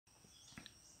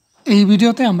এই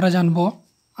ভিডিওতে আমরা জানব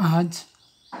আজ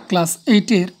ক্লাস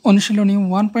 8 অনুশীলনী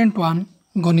 1.1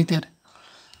 গণিতের।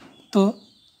 তো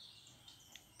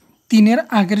 3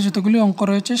 আগের যতগুলি অঙ্ক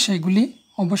রয়েছে সেগুলি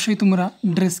অবশ্যই তোমরা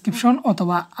ডেসক্রিপশন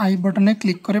অথবা আই বাটনে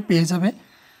ক্লিক করে পেয়ে যাবে।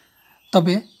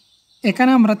 তবে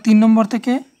এখানে আমরা 3 নম্বর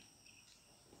থেকে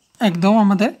একদম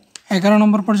আমাদের 11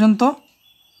 নম্বর পর্যন্ত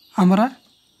আমরা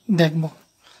দেখব।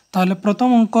 তাহলে প্রথম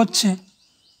অঙ্ক হচ্ছে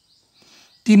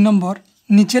 3 নম্বর,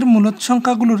 নিচের মূলদ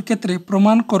সংখ্যাগুলোর ক্ষেত্রে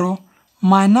প্রমাণ করো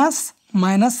 -x =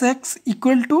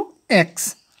 x।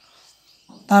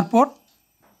 তারপর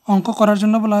অঙ্ক করার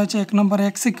জন্য বলা হয়েছে 1 নম্বর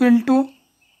x =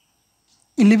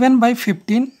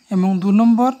 11/15 এবং 2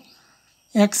 নম্বর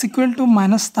x =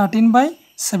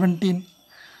 -13/17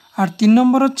 আর 3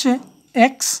 নম্বর হচ্ছে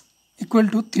x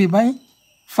 =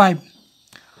 3/5।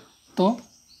 তো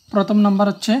প্রথম নাম্বার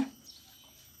হচ্ছে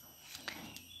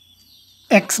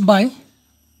x =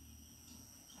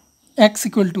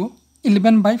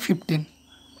 11/15।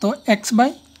 তো x =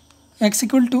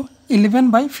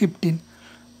 11/15।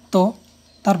 তো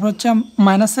তারপর হচ্ছে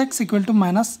 -x =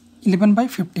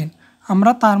 -11/15।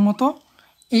 আমরা তার মতো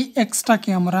এই এক্সটাকে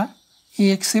আমরা এই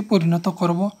এক্সে পরিণত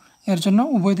করব। এর জন্য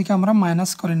উভয় দিকে আমরা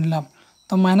মাইনাস করে নিলাম।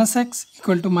 তো -x =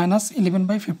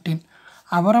 -11/15।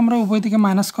 আবার আমরা উভয় দিকে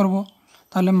মাইনাস করব।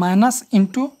 তাহলে minus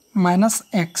into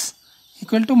 -x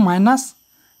 = minus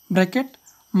bracket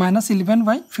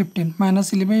 -11/15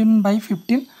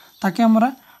 -11/15 তাকে আমরা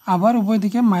আবার উভয়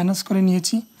দিকে মাইনাস করে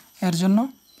নিয়েছি। এর জন্য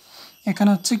এখানে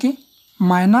হচ্ছে কি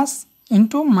মাইনাস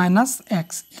ইন্টু -x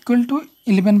 =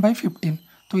 11/15।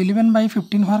 তো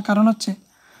 11/15 হওয়ার কারণ হচ্ছে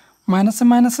মাইনাসে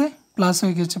মাইনাসে প্লাস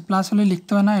হয়ে গেছে, প্লাস হলে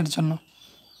লিখতে হয় না, এর জন্য।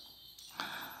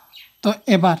 তো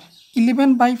এবার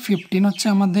 11/15 হচ্ছে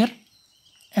আমাদের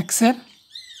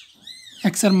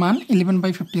এক্সের মান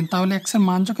 11/15। তাহলে এক্সের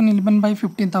মান যখন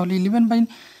 11/15 তাহলে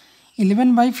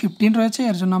 11/15 রয়েছে,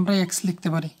 এর জন্য আমরা x লিখতে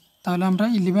পারি। তাহলে আমরা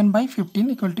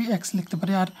 11/15 = x লিখতে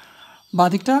পারি। আর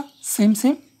বাদিকটা সেম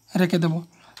রেখে দেব।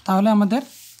 তাহলে আমাদের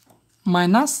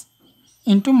মাইনাস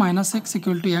ইন্টু -x =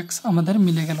 x আমাদের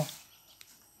মিলে গেল।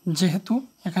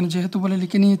 যেহেতু বলে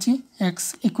লিখে নিয়েছি x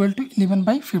 =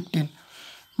 11/15,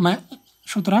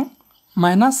 সুতরাং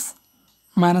 -x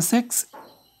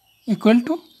 =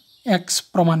 x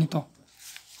প্রমাণিত।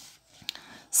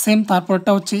 সেম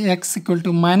তারপরটা হচ্ছে x =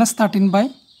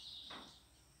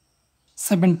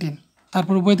 -13/17।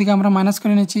 তারপর উভয় দিকে আমরা মাইনাস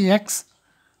করে নিয়েছি x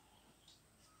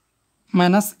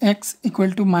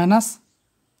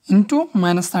ইন্টু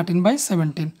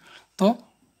 -13/17। তো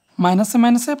মাইনাসে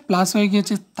মাইনাসে প্লাস হয়ে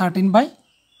গিয়েছে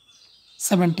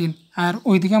 13/17। আর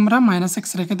ওইদিকে আমরা -x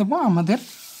রেখে দেবো আমাদের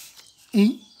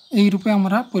এই রূপে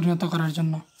আমরা পরিণত করার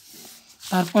জন্য।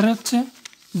 তারপরে হচ্ছে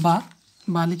বা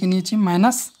লিখে নিয়েছি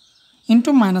মাইনাস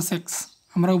ইন্টু -x,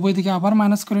 আমরা উভয় দিকে আবার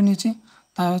মাইনাস করে নিয়েছি,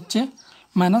 তা হচ্ছে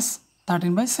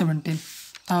 -13/17।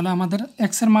 তাহলে আমাদের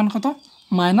এক্সের মান কত?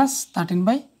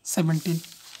 -13/17।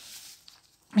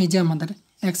 এই যে আমাদের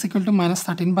x =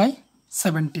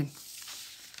 -13/17।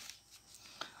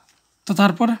 তো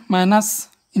তারপর মাইনাস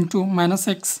ইন্টু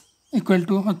 -x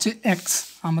 = হচ্ছে x,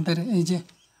 আমাদের এই যে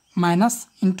মাইনাস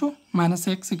ইন্টু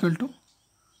 -x =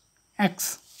 x।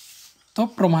 তো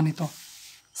প্রমাণিত।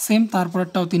 সেম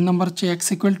তারপরটাও 3 নম্বর হচ্ছে x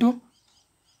 =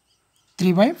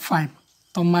 3/5।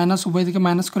 তো মাইনাস উভয় দিকে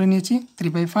মাইনাস করে নিয়েছি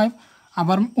 3/5,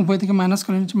 আবার উভয় দিকে মাইনাস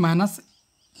করে নিয়েছি মাইনাস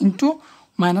ইন্টু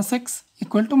 -x =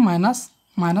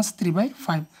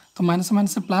 -3/5। তো মাইনাসে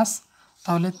মাইনাসে প্লাস,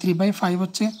 তাহলে 3/5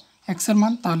 হচ্ছে এক্সের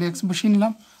মান। তাহলে x বসিয়ে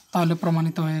নিলাম, তাহলে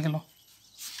প্রমাণিত হয়ে গেল।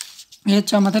 এই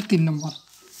হচ্ছে আমাদের 3 নম্বর।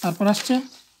 তারপর আসছে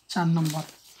 4 নম্বর।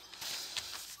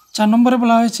 4 নম্বরে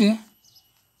বলা হয়েছে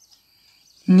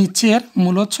নিচের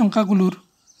মূলদ সংখ্যাগুলোর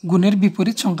গুণের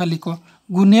বিপরীত সংখ্যা লিখো।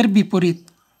 গুণের বিপরীত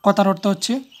কথার অর্থ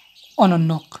হচ্ছে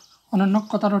অনন্যক। অনন্যক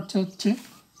কথার অর্থ হচ্ছে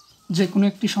যে কোনো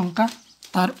একটি সংখ্যা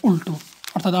তার উল্টো।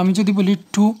 অর্থাৎ আমি যদি বলি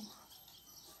 2,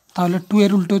 তাহলে 2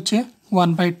 এর উল্টো হচ্ছে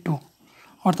 1/2।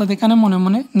 অর্থাৎ এখানে মনে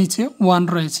মনে নিচে 1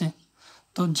 রয়েছে।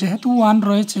 তো যেহেতু 1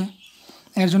 রয়েছে,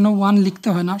 এর জন্য 1 লিখতে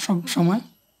হয় না সব সময়।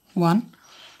 1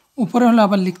 উপরে হলে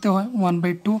আবার লিখতে হয়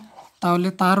 1/2। তাহলে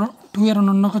তার 2 এর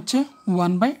অনন্যক হচ্ছে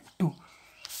 1/2।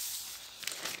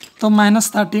 তো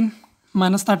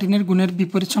 -13 এর গুণের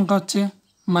বিপরীত সংখ্যা হচ্ছে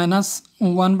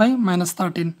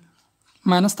 -1/13।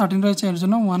 -13 রয়েছে, এর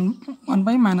জন্য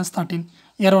 1/13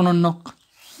 এর অনন্যক।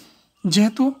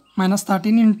 যেহেতু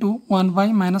 -13 ×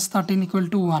 1/13 =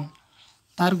 1,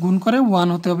 তার গুণ করে 1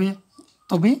 হতে হবে,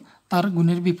 তবেই তার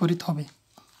গুণের বিপরীত হবে।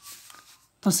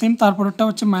 তো সেম তারপরেরটা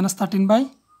হচ্ছে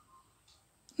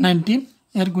 -13/19,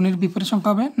 এর গুণের বিপরীত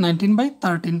সংখ্যা হবে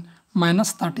 19/13,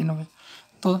 -13 হবে।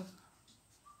 তো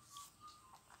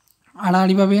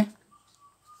আড়াআড়িভাবে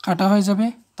কাটা হয়ে যাবে,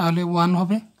 তাহলে 1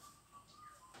 হবে।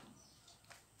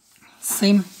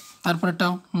 সেম তারপরেটা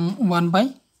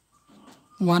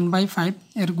 1/5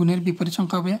 এর গুণের বিপরীত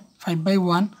সংখ্যা হবে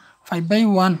 5/1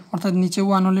 5/1 অর্থাৎ নিচে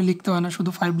 1 হলে লিখতে হয় না,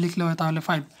 শুধু 5 লিখলে হয়, তাহলে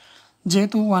 5।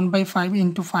 যেহেতু 1/5 ×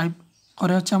 5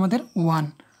 করে হচ্ছে আমাদের 1,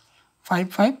 5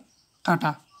 5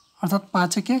 কাটা অর্থাৎ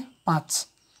 5 একে 5,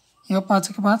 এবার 5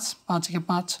 একে 5 5 একে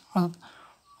 5 অর্থাৎ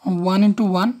 1 ×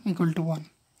 1 = 1।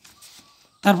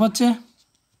 তারপর হচ্ছে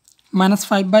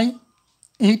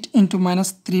 -5/8 ×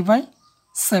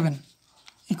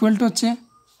 -3/7 হচ্ছে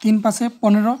 3 5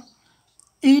 15,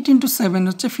 8 × 7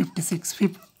 হচ্ছে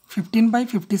 56,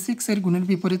 15/56 এর গুণের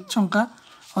বিপরীত সংখ্যা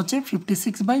হচ্ছে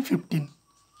 56/15।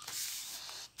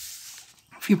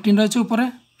 15 রয়েছে উপরে,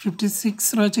 56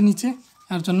 রয়েছে নিচে,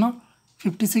 এর জন্য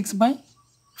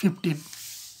 56/15।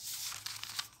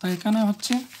 তো এখানে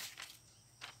হচ্ছে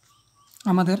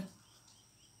আমাদের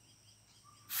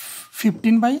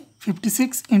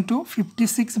 15/56 ×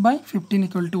 56/15 =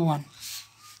 1।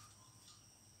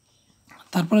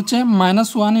 তারপর হচ্ছে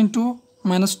 -1 ×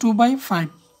 -2/5,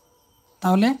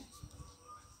 তাহলে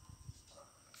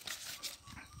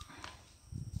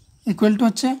ইকুয়াল টু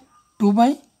হচ্ছে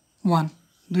 2/1,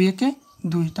 2 একে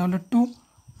 2, তাহলে 2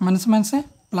 মাইনাসে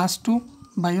 +2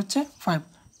 বাই হচ্ছে 5,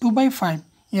 2/5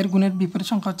 এর গুণের বিপরীত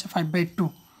সংখ্যা হচ্ছে 5/2,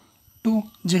 2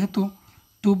 যেহেতু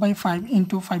 2/5 ×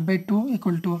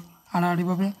 5/2 =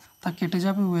 আড়াআড়িভাবে তা কেটে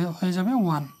যাবে, হয়ে যাবে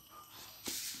 1।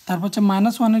 তারপর হচ্ছে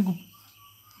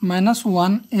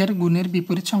 -1 এর গুণের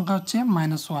বিপরীত সংখ্যা হচ্ছে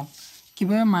 -1।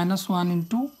 কীভাবে? -1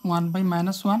 ×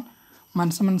 1/-1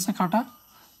 মাইনাসে কাটা,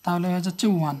 তাহলে হয়ে যাচ্ছে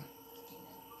 1,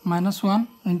 -1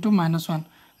 × -1,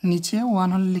 নিচে 1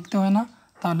 হলে লিখতে হয় না,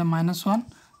 তাহলে -1,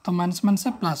 তো মাইনাসে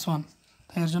 +1,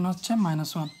 তাই এর জন্য হচ্ছে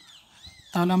 -1।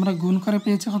 তাহলে আমরা গুণ করে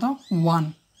পেয়েছি কত? 1,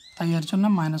 তাই এর জন্য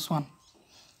 -1।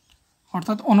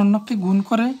 অর্থাৎ অনন্যককে গুণ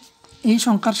করে এই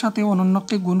সংখ্যার সাথে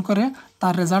অনন্যককে গুণ করে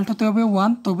তার রেজাল্ট হতে হবে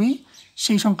 1, তবেই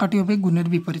সেই সংখ্যাটি হবে গুণের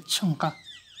বিপরীত সংখ্যা।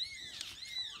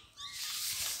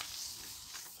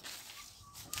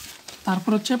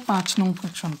 তারপর হচ্ছে 5 নং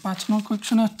কোয়েশ্চন। 5 নং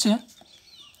কোয়েশ্চনে হচ্ছে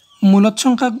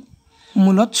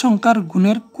মূলদ সংখ্যার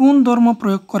গুণের কোন ধর্ম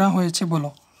প্রয়োগ করা হয়েছে বলো।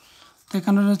 তো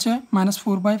এখানে রয়েছে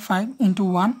 -4/5 ×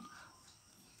 1,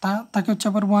 তাকে হচ্ছে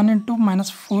আবার 1 ×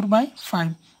 -4/5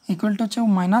 = হচ্ছে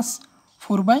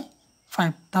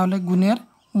 -4/5। তাহলে গুণের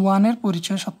 1 এর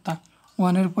পরিচয় সত্তা,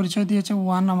 1 এর পরিচয় দিয়েছে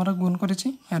 1, আমরা গুণ করেছি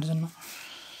এর জন্য।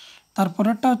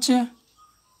 তারপরেরটা হচ্ছে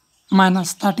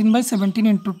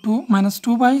 -13/17 ×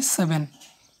 2/7,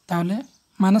 তাহলে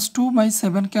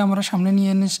 -2/7কে আমরা সামনে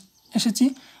নিয়ে এসেছি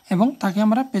এবং তাকে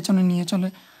আমরা পেছনে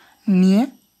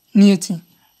নিয়েছি।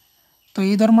 তো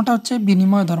এই ধর্মটা হচ্ছে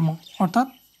বিনিময় ধর্ম, অর্থাৎ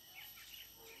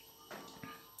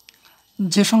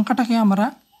যে সংখ্যাটাকে আমরা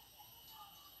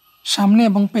সামনে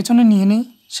এবং পেছনে নিয়ে নিই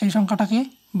সেই সংখ্যাটাকে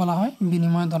বলা হয়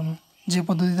বিনিময় ধর্ম। যে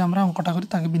পদ্ধতিতে আমরা অঙ্কটা করি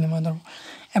তাকে বিনিময় ধর্ম।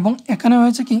 এবং এখানে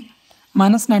হয়েছে কি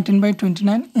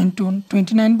 -19/29 ×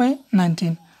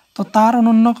 29/19, তো তার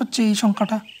অনন্যক হচ্ছে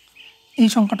এই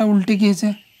সংখ্যাটা উল্টে গিয়েছে,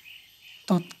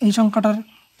 তো এই সংখ্যাটার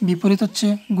বিপরীত হচ্ছে,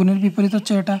 গুণের বিপরীত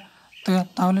হচ্ছে এটা, তো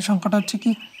তাহলে সংখ্যাটা হচ্ছে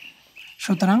কি,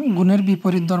 সুতরাং গুণের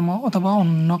বিপরীত ধর্ম অথবা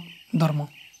অনন্যক ধর্ম,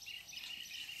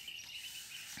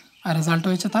 আর রেজাল্ট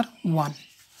হয়েছে তার 1।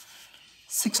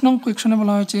 6 নং কোয়েশ্চনে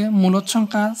বলা হয়েছে মূলদ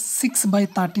সংখ্যা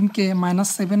 6/13কে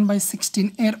 -7/16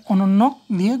 এর অনন্যক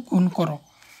দিয়ে গুণ করো।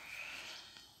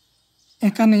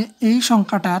 এখানে এই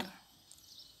সংখ্যাটার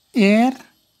এর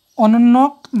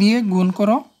অনন্যক দিয়ে গুণ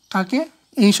করো কাকে?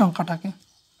 এই সংখ্যাটাকে,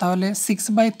 তাহলে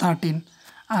 6/13,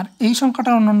 আর এই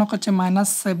সংখ্যাটার অনন্যক হচ্ছে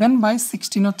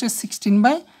 -7/16 হচ্ছে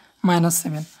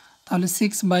 16/-7, তাহলে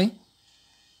 6/13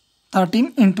 ×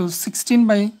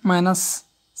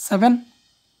 16/-7,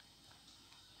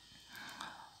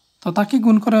 তো তাকে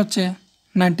গুণ করে হচ্ছে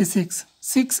 96,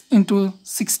 6 ×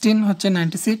 16 হচ্ছে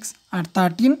 96, আর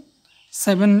 13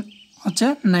 7 হচ্ছে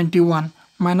 91,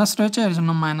 মাইনাস রয়েছে এর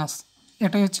জন্য মাইনাস,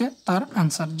 এটাই হচ্ছে তার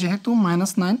আনসার। যেহেতু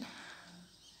 -9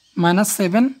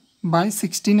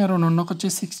 -7/16 এর অনন্যক হচ্ছে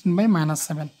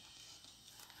 16/-7,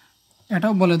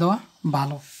 এটাও বলে দেওয়া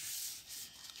ভালো।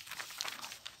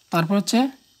 তারপর হচ্ছে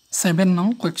 7 নং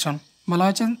কোয়েশ্চন, বলা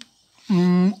হয়েছে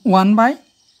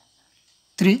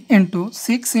 1/3 ×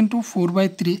 6 ×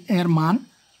 4/3 এর মান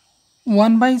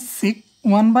 1/3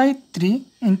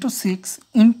 × 6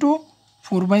 ×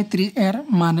 4/3 এর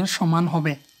মানের সমান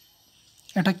হবে।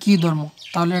 এটা কি ধর্ম?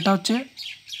 তাহলে এটা হচ্ছে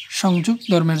সংযোগ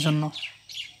ধর্মের জন্য।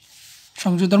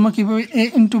 সংযোগ ধর্ম কীভাবে? a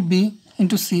 × b ×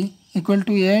 c =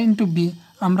 a × b,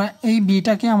 আমরা এই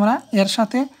বিটাকে আমরা এর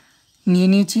সাথে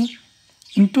নিয়েছি,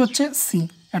 ইন্টু হচ্ছে সি,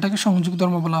 এটাকে সংযোগ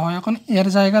ধর্ম বলা হয়। এখন এর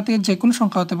জায়গাতে যে কোনো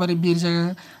সংখ্যা হতে পারে, বির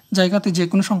জায়গাতে যে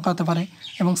কোনো সংখ্যা হতে পারে,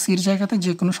 এবং সির জায়গাতে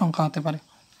যে কোনো সংখ্যা হতে পারে।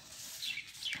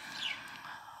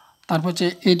 তারপর হচ্ছে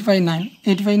 8/9,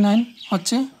 8/9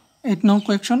 হচ্ছে 8 নং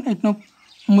কোয়েকশন। 8 নং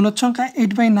মূলদ সংখ্যা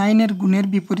 8/9 এর গুণের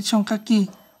বিপরীত সংখ্যা কি?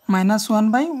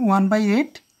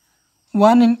 -1/1/8,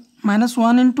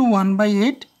 -1 ইন্টু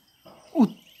 1/8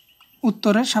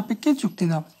 উত্তরের সাপেক্ষে যুক্তি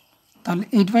দাও। তাহলে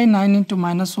 8/9 ইন্টু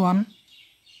 -1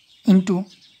 ইন্টু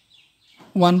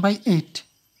 1/8,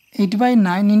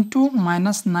 8/9 ইন্টু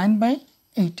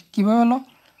 -9/8 কীভাবে হলো?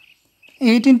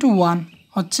 8 ইন্টু 1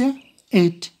 হচ্ছে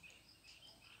 8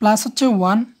 প্লাস হচ্ছে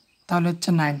 1, তাহলে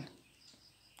হচ্ছে 9।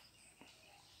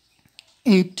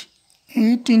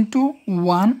 8 ইন্টু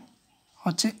 1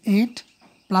 হচ্ছে 8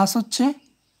 প্লাস হচ্ছে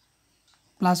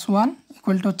 +1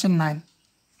 ইকুয়াল টু হচ্ছে 9,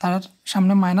 তার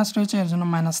সামনে মাইনাস রয়েছে এর জন্য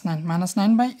 -9,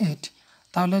 -9/8,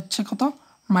 তাহলে হচ্ছে কত?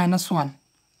 -1।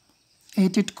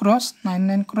 8 8 ক্রস 9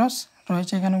 9 ক্রস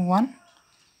রয়েছে এখানে 1,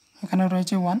 এখানে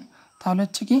রয়েছে 1, তাহলে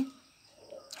হচ্ছে কি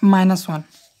 -1।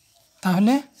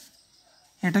 তাহলে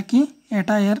এটা কি?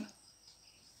 এটা এর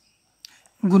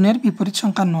গুণের বিপরীত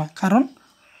সংখ্যা নয়, কারণ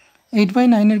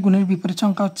 8/9 এর গুণের বিপরীত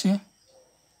সংখ্যা হচ্ছে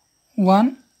 1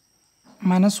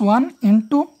 -1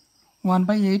 ইন্টু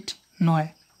 1/8 নয়,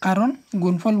 কারণ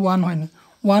গুণফল 1 হয়নি,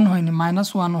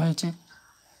 -1 হয়েছে।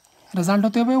 রেজাল্ট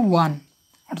হতে হবে 1,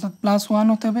 অর্থাৎ +1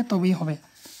 হতে হবে, তবেই হবে।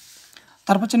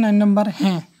 তারপর হচ্ছে 9 নম্বর।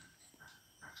 হ্যাঁ,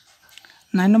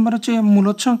 9 নম্বর হচ্ছে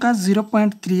মূলদ সংখ্যা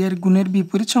 0.3 এর গুণের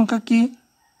বিপরীত সংখ্যা কি?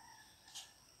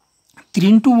 3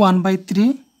 ইন্টু 1/3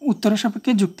 উত্তরের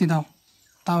সাপেক্ষে যুক্তি দাও।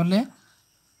 তাহলে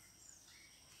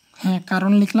হ্যাঁ,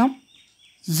 কারণ লিখলাম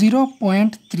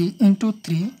 0.3 ইন্টু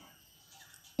 3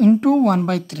 ইন্টু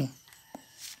 1/3,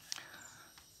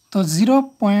 তো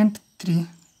 0.3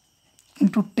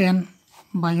 ইন্টু 10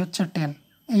 বাই হচ্ছে 10,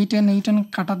 এই 10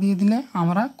 কাটা দিয়ে দিলে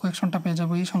আমরা কোয়েকশনটা পেয়ে যাব,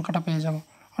 এই সংখ্যাটা পেয়ে যাব,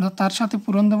 অর্থাৎ তার সাথে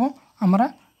পূরণ দেব আমরা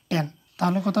 10,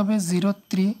 তাহলে কত হবে?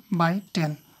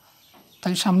 0.3/10।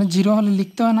 তাই সামনে 0 হলে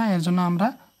লিখতে হয় না, এর জন্য আমরা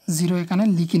 0 এখানে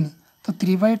লিখিনি। তো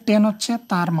 3/10 হচ্ছে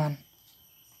তার মান,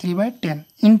 3/10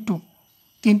 ইন্টু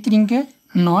 3 3কে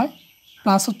 9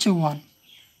 প্লাস হচ্ছে 1,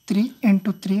 3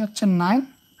 ইন্টু 3 হচ্ছে 9,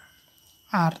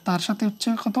 আর তার সাথে হচ্ছে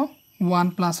কত? 1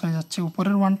 প্লাস হয়ে যাচ্ছে,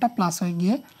 উপরের 1টা প্লাস হয়ে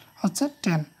গিয়ে হচ্ছে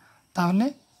 10, তাহলে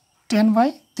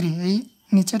 10/3, এই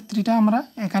নিচের 3টা আমরা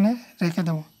এখানে রেখে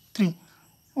দেব, 3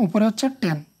 উপরে হচ্ছে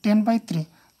 10, 10/3,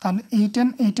 তাহলে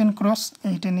 8 ক্রস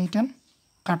 8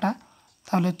 কাটা,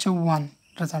 তাহলে হচ্ছে 1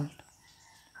 রেজাল্ট।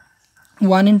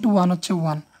 1 ইন্টু 1 হচ্ছে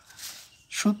 1,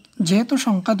 যেহেতু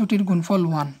সংখ্যা দুটির গুণফল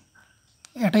 1,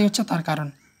 এটাই হচ্ছে তার কারণ।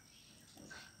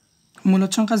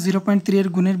 মূলদ সংখ্যা 0.3 এর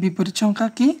গুণের বিপরীত সংখ্যা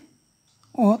কি?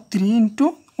 ও 3 ইন্টু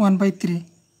 1/3,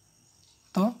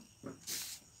 তো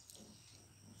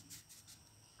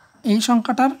এই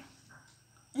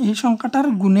সংখ্যাটার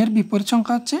গুণের বিপরীত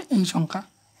সংখ্যা হচ্ছে এই সংখ্যা।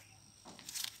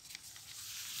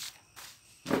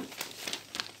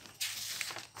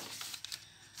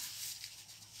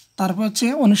 তারপর হচ্ছে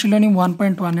অনুশীলনী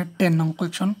 1.1 এর 10 নং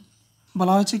কোয়েকশন।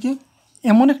 বলা হয়েছে কি?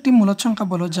 এমন একটি মূলদ সংখ্যা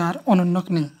বলো যার অনন্যক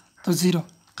নেই। তো 0,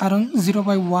 কারণ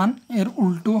 0/1 এর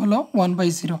উল্টো হলো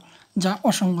 1/0, যা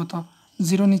অসঙ্গত।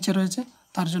 0 নিচে রয়েছে,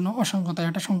 তার জন্য অসঙ্গত,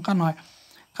 এটা সংখ্যা নয়।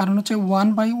 কারণ হচ্ছে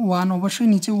 1/1 অবশ্যই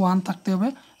নিচে 1 থাকতে হবে,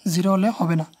 0 হলে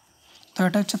হবে না। তো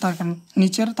এটা হচ্ছে তার কারণ।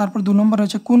 নিচের তারপর 2 নম্বর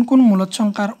হচ্ছে কোন কোন মূলদ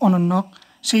সংখ্যার অনন্যক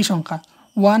সেই সংখ্যা?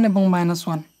 1 এবং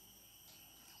 -1,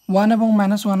 1 এবং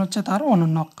 -1 হচ্ছে তার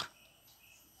অনন্যক।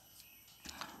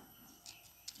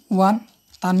 1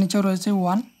 তার নিচেও রয়েছে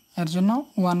 1, এর জন্য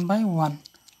 1/1,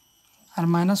 আর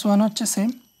 -1 হচ্ছে সেম,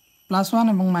 +1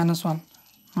 এবং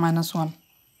 -1,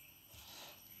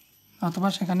 অথবা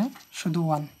সেখানে শুধু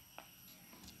 1,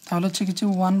 তাহলে হচ্ছে কিছু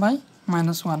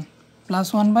 1/-1,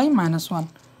 +1/-1,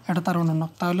 এটা তার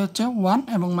অনন্যক, তাহলে হচ্ছে 1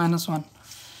 এবং -1।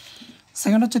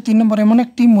 সেকেন্ড হচ্ছে 3 নম্বর, এমন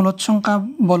একটি মূলদ সংখ্যা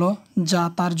বলো যা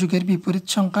তার যুগের বিপরীত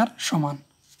সংখ্যার সমান।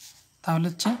 তাহলে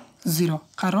হচ্ছে 0,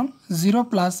 কারণ 0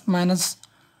 প্লাস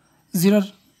 -0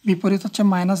 বিপরীত হচ্ছে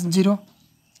 -0,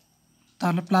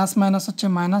 তাহলে প্লাস মাইনাস হচ্ছে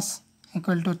মাইনাস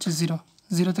ইকুয়াল টু হচ্ছে 0,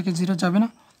 0 থেকে 0 যাবে না,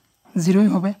 0ই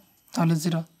হবে, তাহলে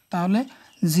 0। তাহলে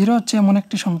 0 হচ্ছে এমন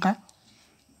একটি সংখ্যা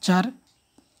যার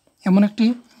এমন একটি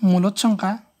মূলদ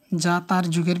সংখ্যা যা তার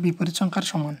যুগের বিপরীত সংখ্যার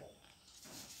সমান।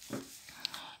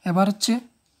 এবার হচ্ছে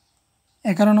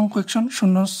 11 নং কোয়েকশন,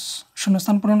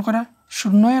 শূন্যস্থান পূরণ করা।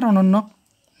 0 এর অনন্যক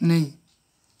নেই,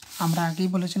 আমরা আগেই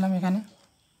বলেছিলাম এখানে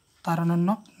তার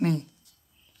অনন্যক নেই।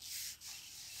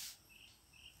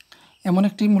 এমন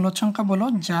একটি মূলদ সংখ্যা বলো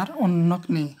যার অনন্যক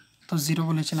নেই, তো 0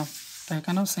 বলেছিলাম, তো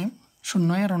এখানেও সেম,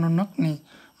 0 এর অনন্যক নেই।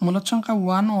 মূলদ সংখ্যা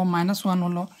 1 ও -1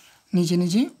 হলো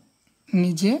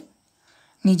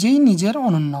নিজেই নিজের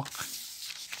অনন্যক।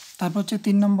 তারপর হচ্ছে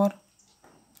 3 নম্বর,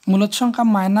 মূলদ সংখ্যা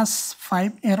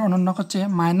 -5 এর অনন্যক হচ্ছে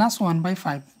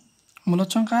 -1/5। মূলদ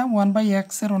সংখ্যা 1/x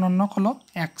এর অনন্যক হলো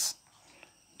x,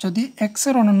 যদি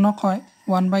এক্সের অনন্যক হয়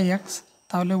 1/x,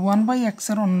 তাহলে 1/x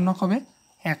এর অনন্যক হবে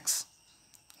এক্স।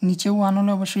 নিচে 1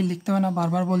 হলে অবশ্যই লিখতে হবে না,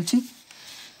 বারবার বলছি।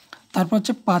 তারপর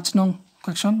হচ্ছে 5 নং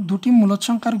কোয়েশ্চন, দুটি মূলদ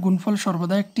সংখ্যার গুণফল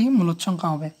সর্বদা একটি মূলদ সংখ্যা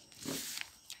হবে।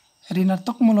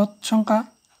 ঋণাত্মক মূলদ সংখ্যা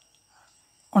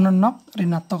অনন্যক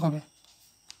ঋণাত্মক হবে।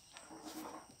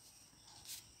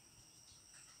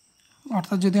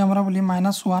 অর্থাৎ যদি আমরা বলি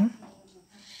 -1,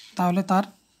 তাহলে তার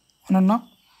অনন্যক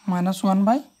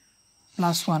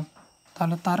 -1/+1,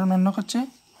 তাহলে তার অনন্যক হচ্ছে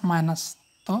মাইনাস।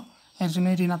 তো এর জন্য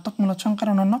ঋণাত্মক মূলদ সংখ্যার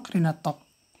অনন্যক ঋণাত্মক।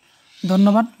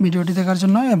 ধন্যবাদ ভিডিওটি দেখার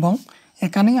জন্য, এবং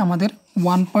এখানেই আমাদের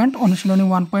অনুশীলনী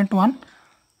 1.1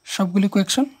 সবগুলি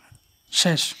কোয়েকশন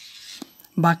শেষ।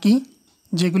 বাকি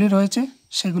যেগুলি রয়েছে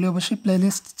সেগুলি অবশ্যই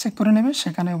প্লেলিস্ট চেক করে নেবে,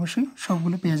 সেখানে অবশ্যই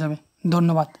সবগুলো পেয়ে যাবে।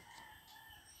 ধন্যবাদ।